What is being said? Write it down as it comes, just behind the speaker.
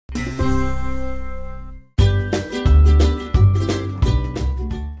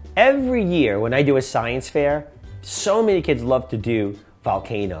Every year when I do a science fair, so many kids love to do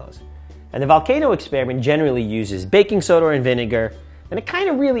volcanoes. And the volcano experiment generally uses baking soda and vinegar, and it kind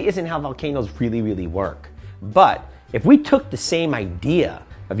of really isn't how volcanoes really work. But if we took the same idea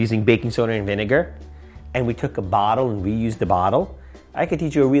of using baking soda and vinegar, and we took a bottle and reused the bottle, I could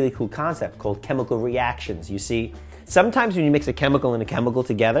teach you a really cool concept called chemical reactions. You see, sometimes when you mix a chemical and a chemical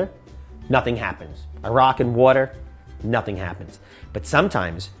together, nothing happens. A rock and water, nothing happens. But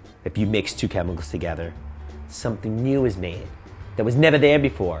sometimes, if you mix two chemicals together, something new is made that was never there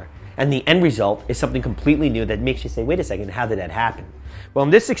before. And the end result is something completely new that makes you say, wait a second, how did that happen? Well,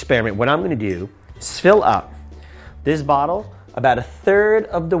 in this experiment, what I'm going to do is fill up this bottle about 1/3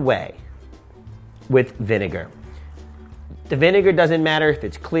 of the way with vinegar. The vinegar doesn't matter if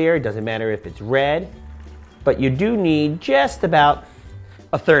it's clear, it doesn't matter if it's red, but you do need just about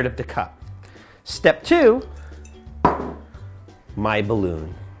 1/3 of the cup. Step 2, my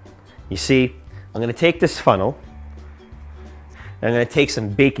balloon. You see, I'm going to take this funnel, and I'm going to take some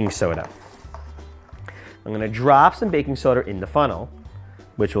baking soda. I'm going to drop some baking soda in the funnel,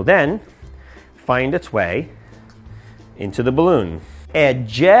 which will then find its way into the balloon. Add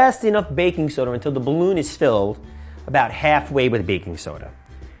just enough baking soda until the balloon is filled about halfway with baking soda.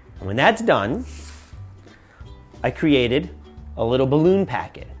 And when that's done, I created a little balloon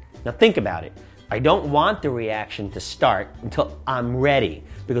packet. Now think about it. I don't want the reaction to start until I'm ready,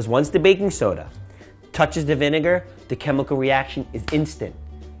 because once the baking soda touches the vinegar, the chemical reaction is instant.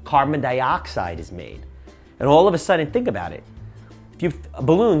 Carbon dioxide is made. And all of a sudden, think about it. A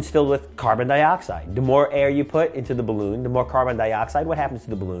balloon's filled with carbon dioxide. The more air you put into the balloon, the more carbon dioxide, what happens to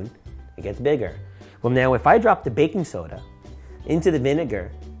the balloon? It gets bigger. Well, now if I drop the baking soda into the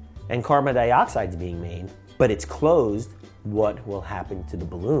vinegar and carbon dioxide is being made, but it's closed, what will happen to the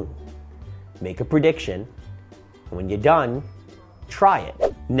balloon? Make a prediction, and when you're done, try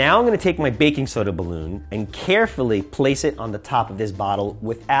it. Now I'm going to take my baking soda balloon and carefully place it on the top of this bottle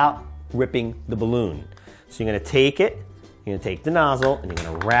without ripping the balloon. So you're going to take it, you're going to take the nozzle, and you're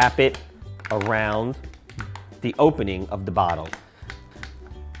going to wrap it around the opening of the bottle.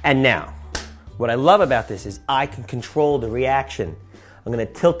 And now, what I love about this is I can control the reaction. I'm going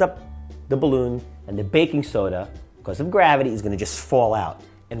to tilt up the balloon, and the baking soda, because of gravity, is going to just fall out.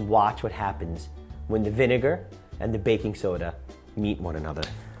 And watch what happens when the vinegar and the baking soda meet one another.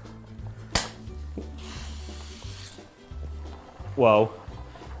 Whoa.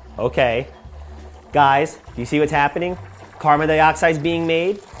 Okay. Guys, do you see what's happening? Carbon dioxide is being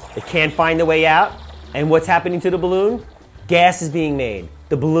made. It can't find the way out. And what's happening to the balloon? Gas is being made.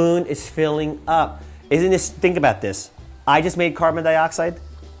 The balloon is filling up. Isn't this, think about this. I just made carbon dioxide.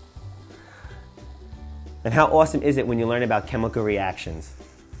 And how awesome is it when you learn about chemical reactions?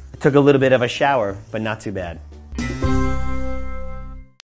 I took a little bit of a shower, but not too bad.